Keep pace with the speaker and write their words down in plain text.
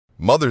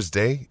Mother's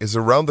Day is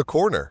around the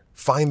corner.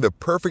 Find the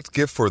perfect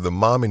gift for the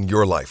mom in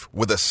your life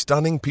with a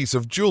stunning piece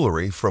of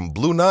jewelry from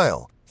Blue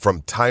Nile.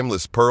 From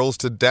timeless pearls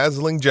to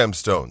dazzling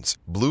gemstones,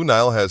 Blue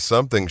Nile has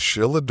something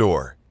she'll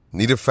adore.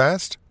 Need it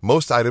fast?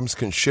 Most items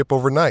can ship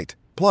overnight.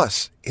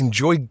 Plus,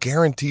 enjoy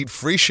guaranteed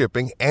free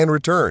shipping and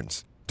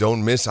returns.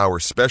 Don't miss our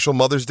special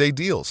Mother's Day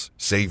deals.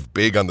 Save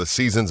big on the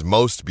season's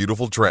most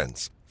beautiful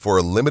trends. For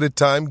a limited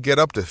time, get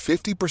up to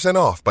 50%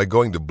 off by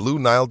going to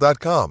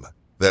BlueNile.com.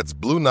 That's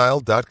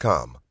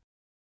BlueNile.com.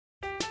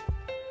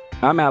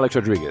 I'm Alex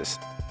Rodriguez.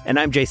 And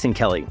I'm Jason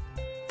Kelly.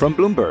 From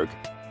Bloomberg,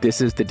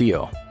 this is The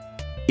Deal.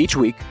 Each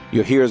week,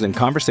 you'll hear us in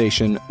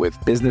conversation with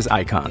business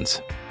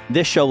icons.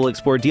 This show will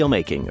explore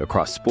deal-making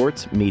across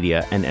sports,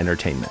 media, and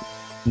entertainment.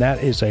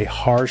 That is a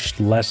harsh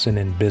lesson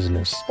in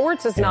business.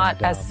 Sports is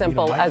not as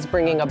simple as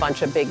bringing a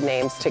bunch of big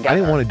names together. I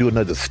didn't want to do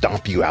another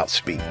stomp you out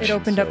speech. It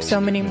opened up so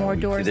many more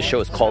doors. The show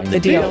is called The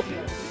Deal.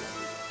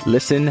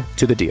 Listen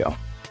to The Deal.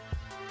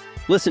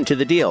 Listen to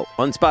The Deal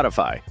on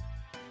Spotify.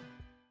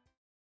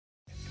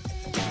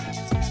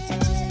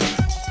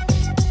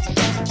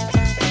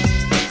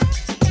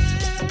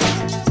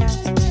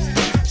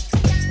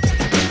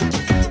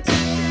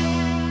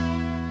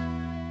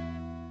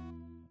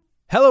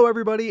 Hello,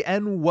 everybody,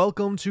 and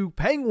welcome to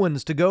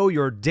Penguins to Go,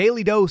 your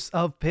daily dose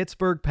of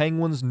Pittsburgh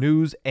Penguins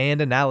news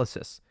and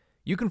analysis.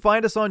 You can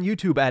find us on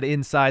YouTube at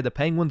Inside the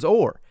Penguins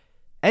or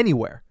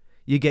anywhere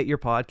you get your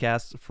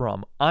podcasts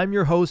from. I'm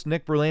your host,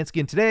 Nick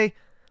Berlansky, and today,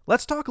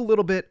 let's talk a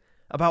little bit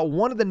about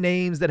one of the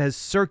names that has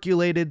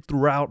circulated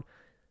throughout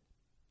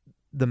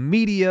the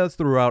media,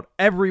 throughout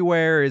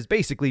everywhere, is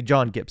basically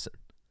John Gibson,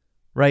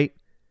 right?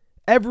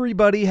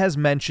 Everybody has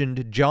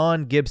mentioned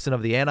John Gibson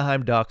of the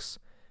Anaheim Ducks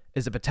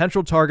is a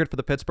potential target for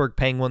the Pittsburgh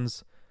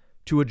Penguins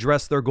to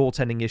address their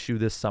goaltending issue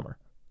this summer.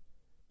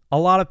 A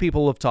lot of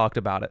people have talked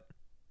about it.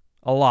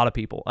 A lot of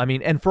people. I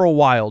mean, and for a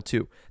while,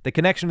 too. The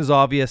connection is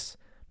obvious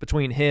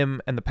between him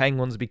and the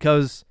Penguins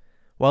because,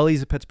 well,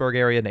 he's a Pittsburgh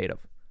area native.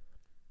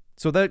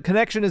 So the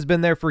connection has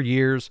been there for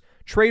years.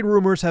 Trade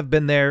rumors have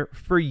been there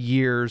for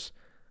years.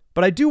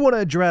 But I do want to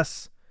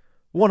address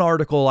one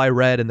article I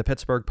read in the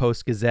Pittsburgh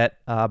Post-Gazette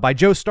by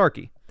Joe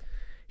Starkey.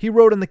 He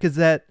wrote in the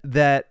Gazette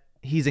that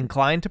he's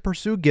inclined to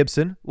pursue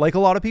Gibson, like a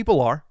lot of people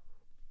are.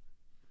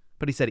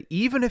 But he said,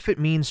 even if it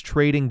means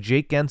trading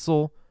Jake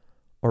Guentzel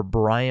or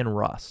Brian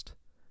Rust.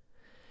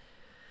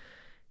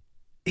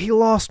 He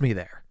lost me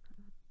there,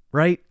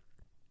 right?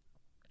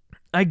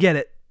 I get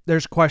it.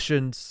 There's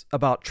questions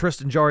about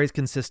Tristan Jarry's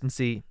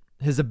consistency,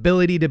 his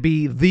ability to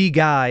be the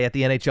guy at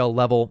the NHL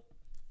level.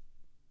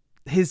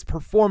 His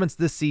performance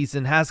this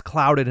season has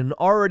clouded an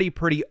already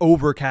pretty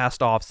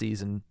overcast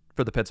offseason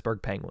for the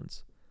Pittsburgh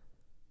Penguins.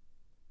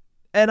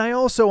 And I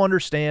also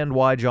understand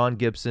why John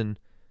Gibson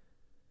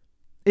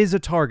is a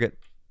target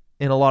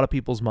in a lot of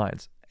people's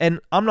minds. And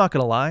I'm not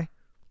going to lie,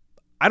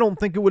 I don't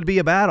think it would be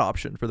a bad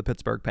option for the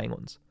Pittsburgh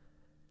Penguins.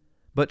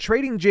 But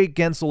trading Jake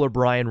Guentzel or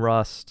Brian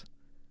Rust,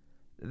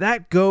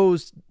 that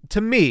goes,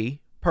 to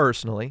me,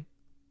 personally,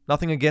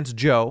 nothing against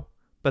Joe,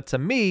 but to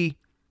me,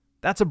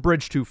 that's a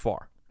bridge too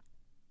far.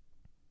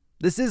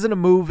 This isn't a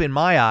move, in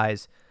my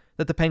eyes,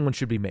 that the Penguins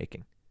should be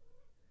making.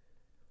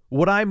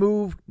 Would I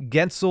move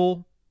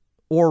Guentzel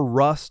or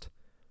Rust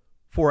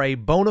for a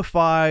bona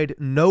fide,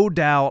 no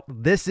doubt,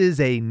 this is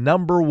a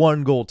number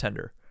one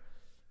goaltender?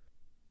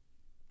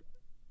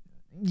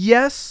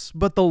 Yes,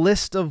 but the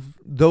list of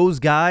those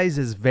guys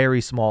is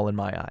very small in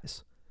my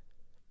eyes.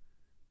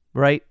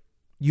 Right?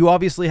 You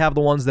obviously have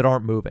the ones that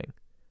aren't moving.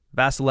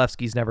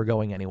 Vasilevsky's never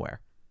going anywhere.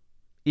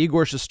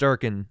 Igor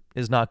Shesterkin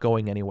is not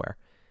going anywhere.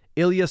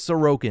 Ilya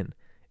Sorokin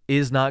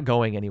is not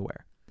going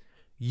anywhere.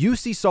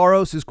 UC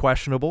Saros is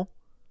questionable.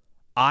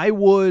 I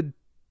would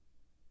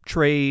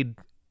trade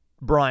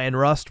Brian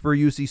Rust for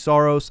UC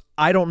Saros.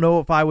 I don't know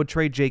if I would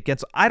trade Jake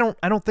Guentzel. I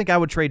don't think I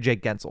would trade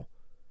Jake Guentzel,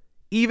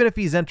 even if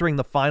he's entering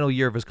the final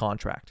year of his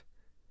contract.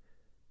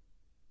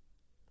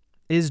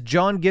 Is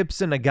John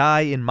Gibson a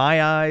guy in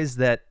my eyes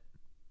that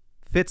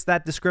fits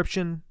that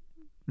description?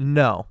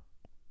 No,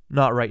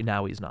 not right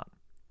now. He's not.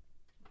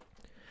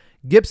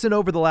 Gibson,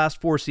 over the last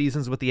 4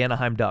 seasons with the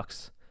Anaheim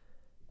Ducks,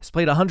 has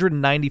played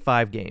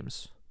 195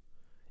 games.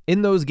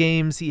 In those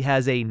games, he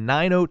has a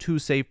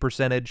 .902 save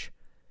percentage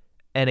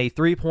and a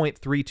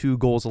 3.32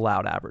 goals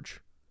allowed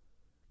average.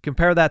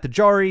 Compare that to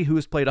Jarry, who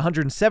has played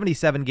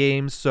 177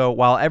 games, so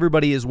while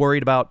everybody is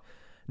worried about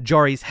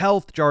Jarry's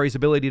health, Jarry's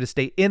ability to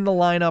stay in the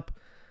lineup,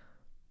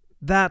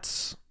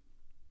 that's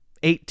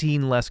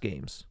 18 less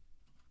games.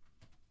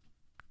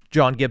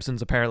 John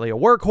Gibson's apparently a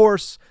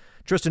workhorse.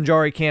 Tristan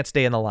Jarry can't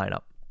stay in the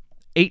lineup.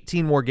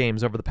 18 more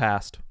games over the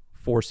past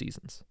 4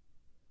 seasons.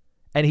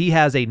 And he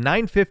has a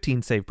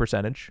 .915 save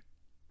percentage,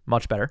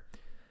 much better,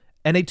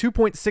 and a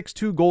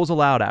 2.62 goals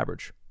allowed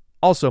average,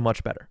 also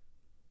much better.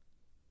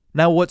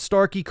 Now, what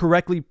Starkey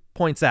correctly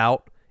points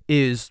out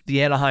is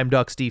the Anaheim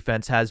Ducks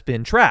defense has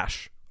been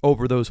trash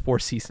over those 4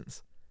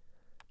 seasons.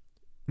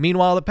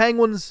 Meanwhile, the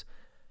Penguins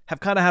have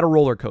kind of had a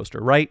roller coaster,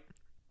 right?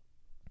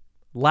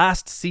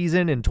 Last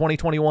season in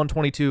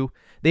 2021-22,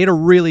 they had a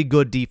really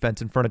good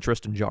defense in front of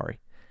Tristan Jarry.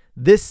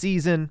 This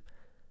season,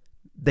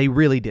 They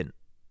really didn't.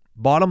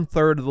 Bottom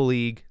third of the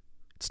league.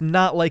 It's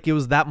not like it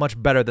was that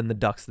much better than the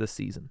Ducks this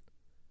season.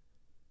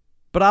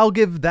 But I'll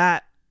give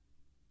that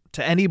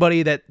to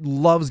anybody that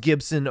loves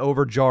Gibson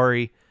over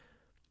Jarry.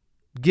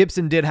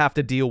 Gibson did have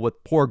to deal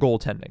with poor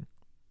goaltending.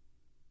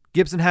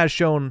 Gibson has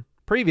shown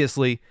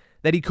previously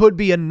that he could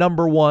be a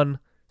number one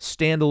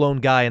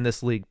standalone guy in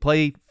this league.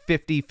 Play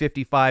 50,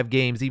 55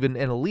 games, even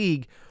in a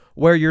league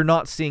where you're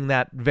not seeing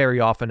that very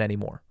often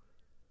anymore.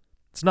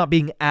 It's not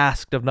being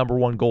asked of number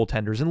one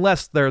goaltenders,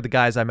 unless they're the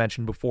guys I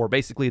mentioned before,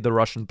 basically the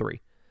Russian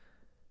three.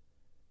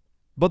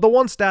 But the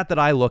one stat that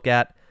I look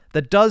at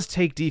that does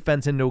take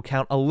defense into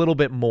account a little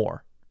bit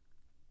more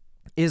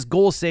is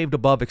goals saved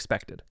above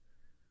expected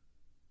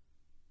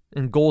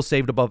and goals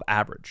saved above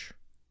average,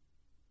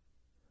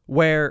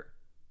 where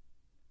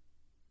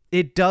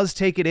it does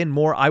take it in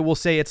more. I will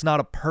say it's not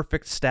a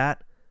perfect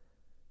stat,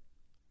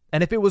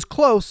 and if it was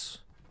close,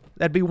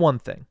 that'd be one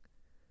thing.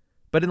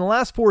 But in the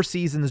last 4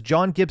 seasons,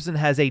 John Gibson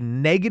has a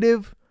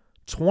negative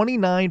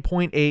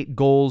 29.8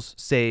 goals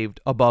saved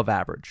above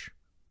average,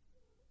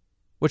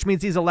 which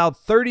means he's allowed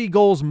 30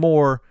 goals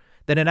more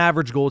than an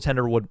average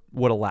goaltender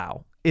would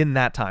allow in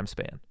that time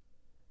span.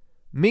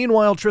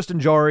 Meanwhile, Tristan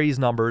Jarry's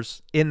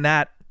numbers in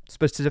that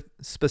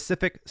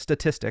specific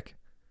statistic,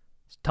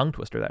 tongue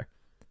twister there,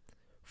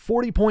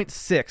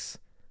 40.6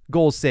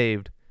 goals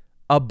saved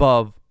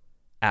above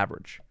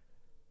average.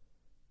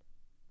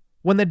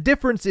 When the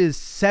difference is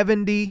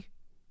 70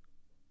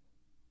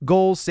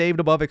 goals saved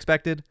above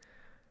expected,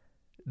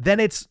 then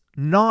it's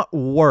not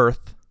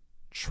worth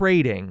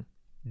trading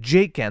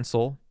Jake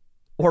Guentzel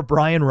or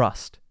Brian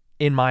Rust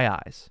in my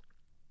eyes.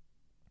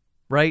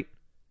 Right?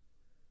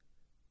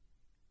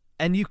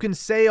 And you can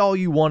say all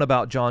you want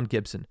about John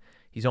Gibson.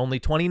 He's only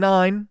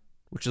 29,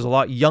 which is a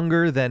lot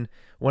younger than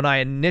when I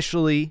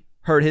initially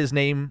heard his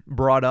name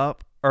brought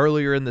up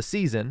earlier in the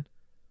season,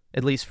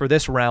 at least for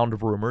this round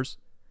of rumors.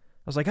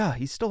 I was like,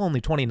 he's still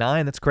only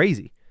 29. That's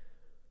crazy.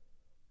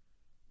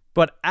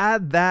 But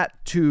add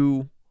that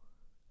to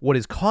what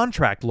his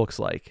contract looks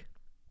like,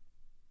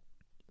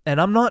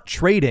 and I'm not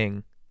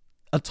trading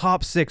a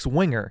top 6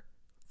 winger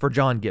for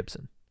John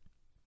Gibson.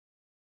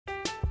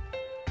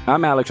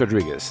 I'm Alex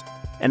Rodriguez.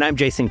 And I'm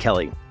Jason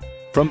Kelly.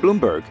 From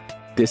Bloomberg,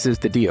 this is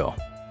The Deal.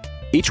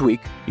 Each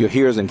week, you'll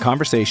hear us in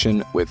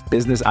conversation with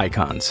business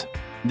icons.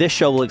 This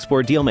show will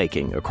explore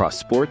deal-making across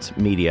sports,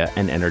 media,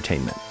 and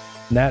entertainment.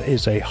 That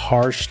is a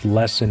harsh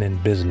lesson in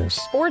business.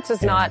 Sports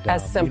is not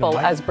as simple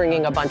as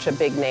bringing a bunch of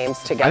big names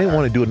together. I didn't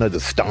want to do another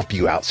stomp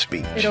you out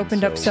speech. It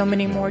opened up so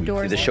many more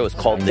doors. The show is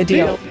called The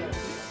Deal.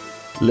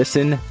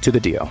 Listen to The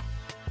Deal.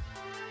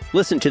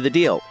 Listen to The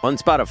Deal on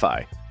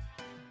Spotify.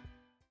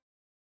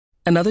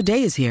 Another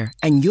day is here,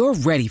 and you're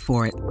ready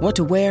for it. What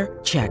to wear?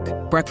 Check.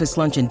 Breakfast,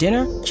 lunch, and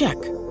dinner? Check.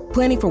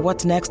 Planning for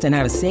what's next and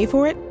how to save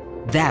for it?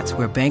 That's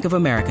where Bank of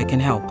America can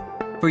help.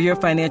 For your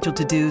financial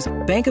to-dos,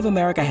 Bank of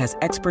America has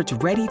experts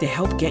ready to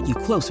help get you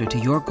closer to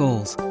your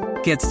goals.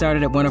 Get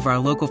started at one of our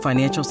local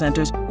financial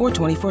centers or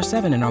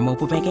 24/7 in our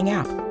mobile banking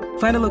app.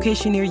 Find a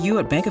location near you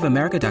at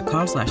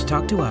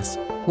bankofamerica.com/talktous.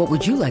 What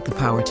would you like the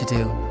power to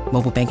do?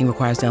 Mobile banking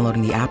requires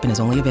downloading the app and is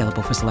only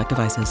available for select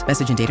devices.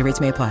 Message and data rates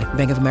may apply.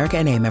 Bank of America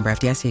N.A., member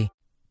FDIC.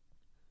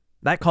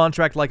 That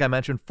contract, like I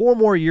mentioned, 4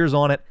 more years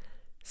on it,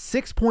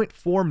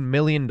 $6.4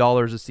 million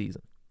a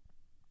season.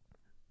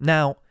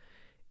 Now,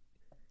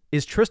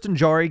 is Tristan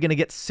Jarry going to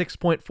get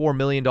 $6.4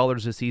 million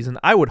a season?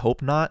 I would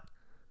hope not.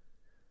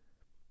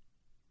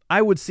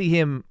 I would see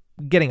him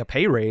getting a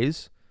pay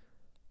raise,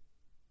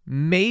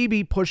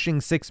 maybe pushing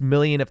 $6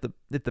 million if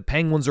the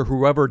Penguins or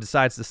whoever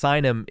decides to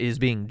sign him is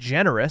being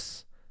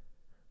generous.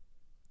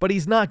 But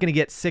he's not going to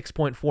get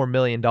 $6.4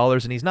 million,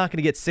 and he's not going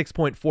to get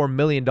 $6.4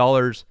 million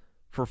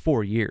for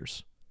 4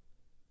 years.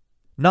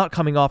 Not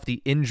coming off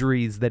the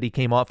injuries that he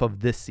came off of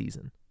this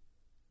season.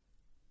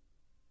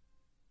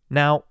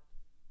 Now,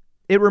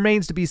 it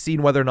remains to be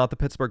seen whether or not the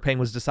Pittsburgh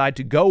Penguins decide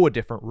to go a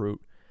different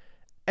route.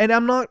 And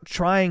I'm not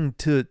trying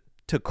to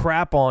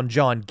crap on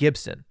John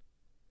Gibson,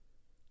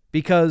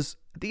 because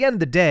at the end of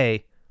the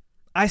day,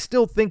 I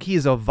still think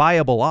he's a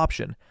viable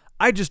option.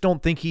 I just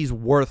don't think he's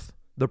worth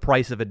the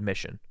price of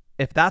admission.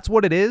 If that's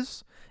what it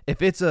is,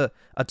 if it's a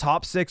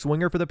top 6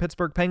 winger for the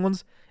Pittsburgh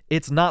Penguins,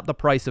 it's not the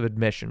price of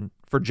admission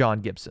for John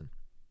Gibson.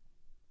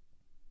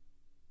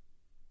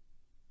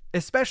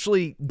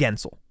 Especially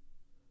Guentzel.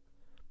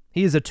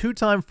 He is a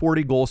 2-time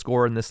 40-goal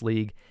scorer in this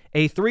league,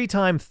 a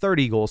 3-time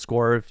 30-goal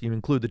scorer if you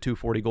include the 2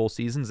 40-goal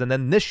seasons, and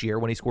then this year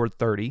when he scored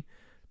 30,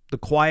 the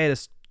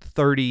quietest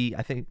 30,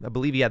 I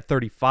believe he had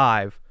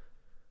 35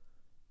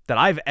 that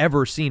I've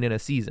ever seen in a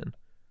season.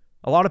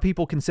 A lot of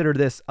people consider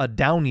this a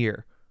down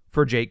year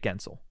for Jake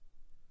Guentzel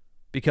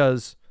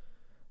because,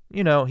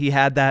 he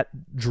had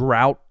that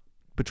drought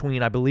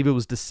between, I believe it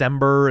was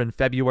December and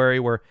February,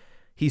 where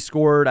he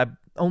scored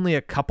only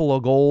a couple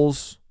of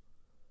goals.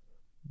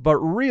 But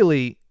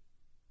really,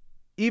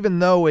 even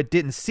though it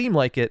didn't seem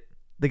like it,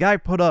 the guy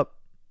put up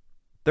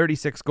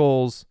 36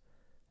 goals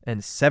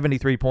and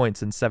 73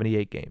 points in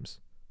 78 games.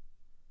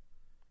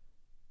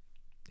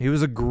 He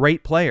was a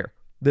great player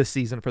this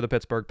season for the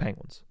Pittsburgh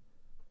Penguins.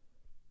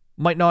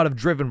 Might not have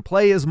driven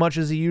play as much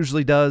as he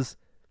usually does,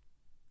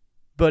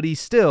 but he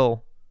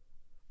still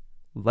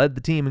led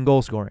the team in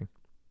goal scoring.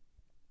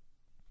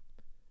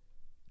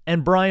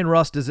 And Brian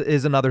Rust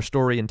is another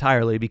story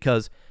entirely,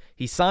 because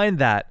he signed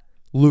that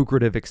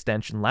lucrative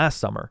extension last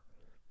summer.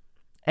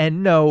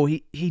 And no,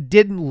 he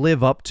didn't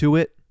live up to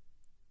it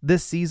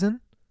this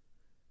season.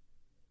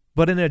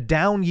 But in a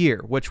down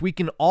year, which we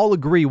can all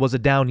agree was a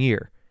down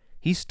year,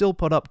 he still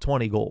put up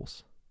 20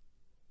 goals.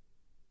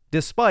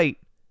 Despite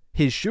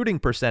his shooting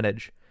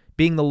percentage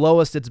being the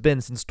lowest it's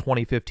been since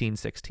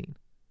 2015-16.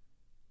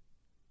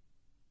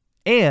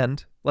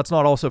 And let's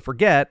not also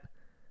forget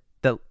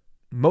that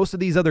most of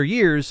these other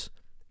years,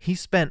 he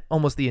spent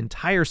almost the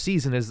entire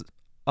season as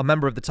a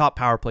member of the top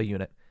power play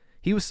unit.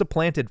 He was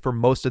supplanted for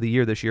most of the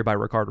year this year by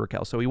Rickard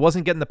Rakell, so he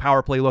wasn't getting the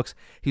power play looks.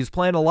 He was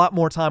playing a lot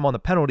more time on the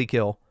penalty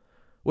kill,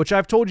 which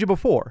I've told you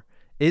before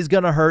is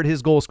going to hurt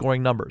his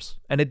goal-scoring numbers,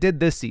 and it did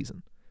this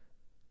season.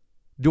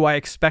 Do I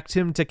expect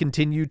him to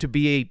continue to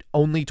be a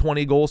only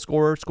 20-goal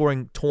scorer,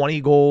 scoring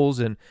 20 goals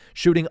and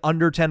shooting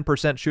under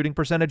 10% shooting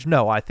percentage?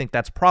 No, I think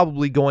that's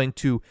probably going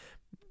to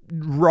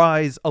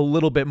rise a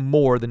little bit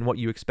more than what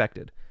you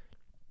expected.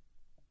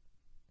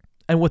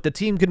 And with the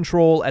team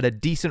control at a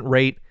decent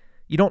rate,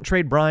 you don't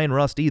trade Brian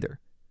Rust either.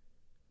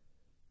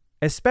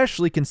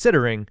 Especially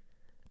considering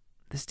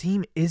this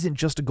team isn't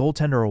just a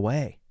goaltender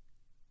away.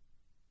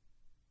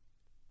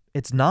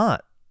 It's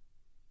not.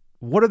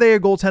 What are they a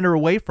goaltender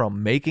away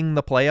from? Making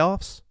the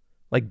playoffs?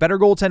 Like, better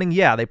goaltending,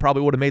 yeah, they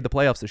probably would have made the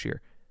playoffs this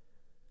year.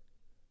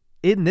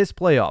 In this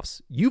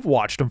playoffs, you've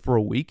watched them for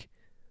a week.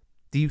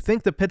 Do you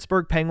think the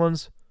Pittsburgh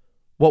Penguins,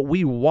 what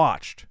we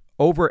watched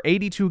over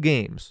 82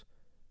 games,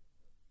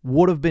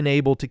 would have been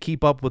able to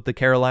keep up with the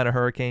Carolina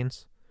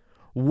Hurricanes?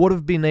 Would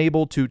have been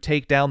able to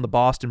take down the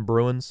Boston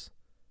Bruins?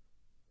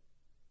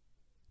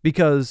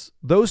 Because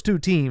those two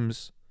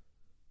teams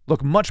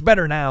look much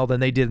better now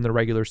than they did in the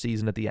regular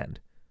season at the end.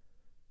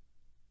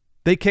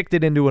 They kicked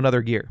it into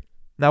another gear.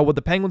 Now, would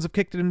the Penguins have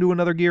kicked it into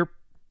another gear?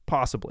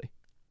 Possibly.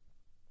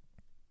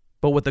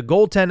 But with the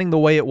goaltending the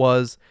way it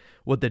was,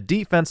 with the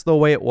defense the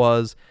way it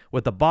was,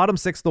 with the bottom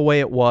six the way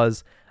it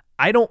was,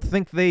 I don't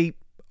think they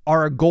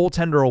are a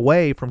goaltender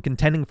away from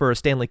contending for a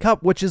Stanley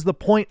Cup, which is the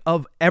point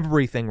of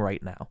everything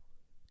right now,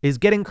 is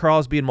getting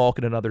Crosby and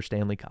Malkin another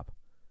Stanley Cup.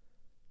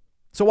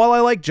 So while I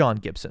like John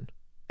Gibson,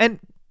 and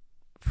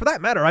for that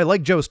matter, I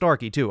like Joe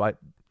Starkey too. I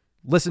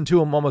listen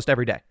to him almost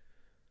every day,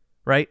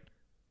 right?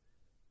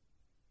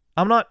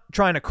 I'm not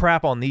trying to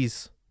crap on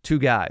these two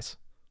guys,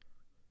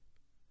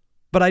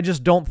 but I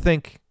just don't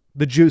think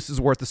the juice is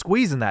worth the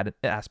squeeze in that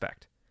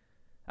aspect.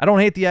 I don't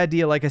hate the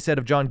idea, like I said,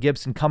 of John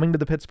Gibson coming to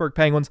the Pittsburgh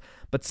Penguins,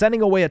 but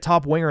sending away a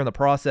top winger in the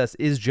process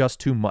is just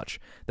too much.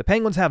 The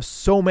Penguins have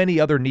so many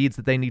other needs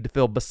that they need to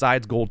fill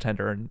besides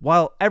goaltender, and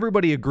while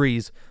everybody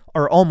agrees,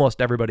 or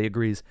almost everybody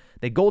agrees,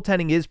 that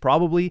goaltending is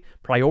probably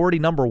priority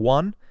number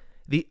one,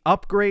 the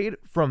upgrade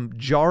from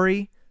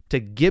Jari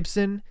to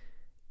Gibson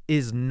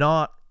is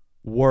not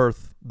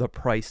worth the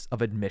price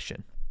of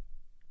admission.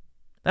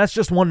 That's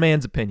just one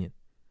man's opinion.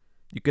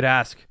 You could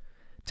ask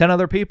 10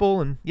 other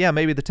people, and yeah,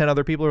 maybe the 10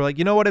 other people are like,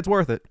 you know what, it's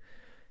worth it.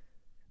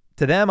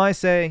 To them, I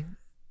say,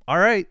 all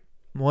right,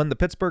 when the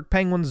Pittsburgh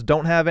Penguins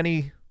don't have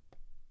any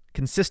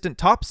consistent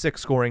top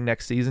six scoring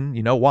next season,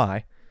 you know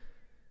why.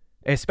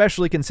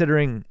 Especially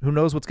considering who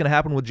knows what's going to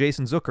happen with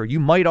Jason Zucker. You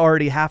might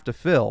already have to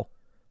fill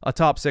a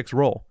top six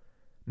role.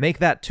 Make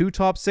that 2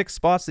 top 6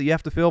 spots that you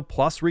have to fill,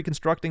 plus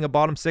reconstructing a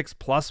bottom 6,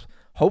 plus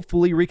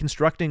hopefully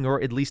reconstructing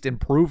or at least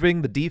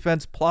improving the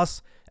defense,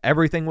 plus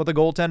everything with a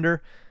goaltender.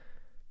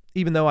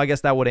 Even though I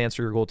guess that would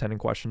answer your goaltending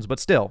questions. But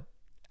still,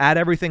 add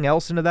everything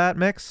else into that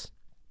mix.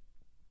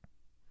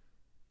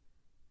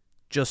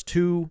 Just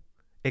too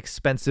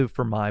expensive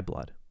for my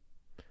blood.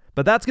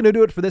 But that's going to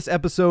do it for this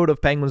episode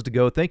of Penguins to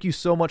Go. Thank you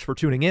so much for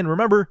tuning in.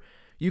 Remember,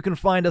 you can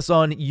find us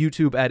on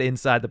YouTube at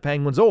Inside the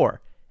Penguins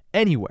or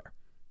anywhere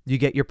you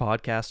get your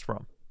podcast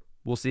from.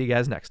 We'll see you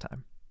guys next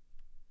time.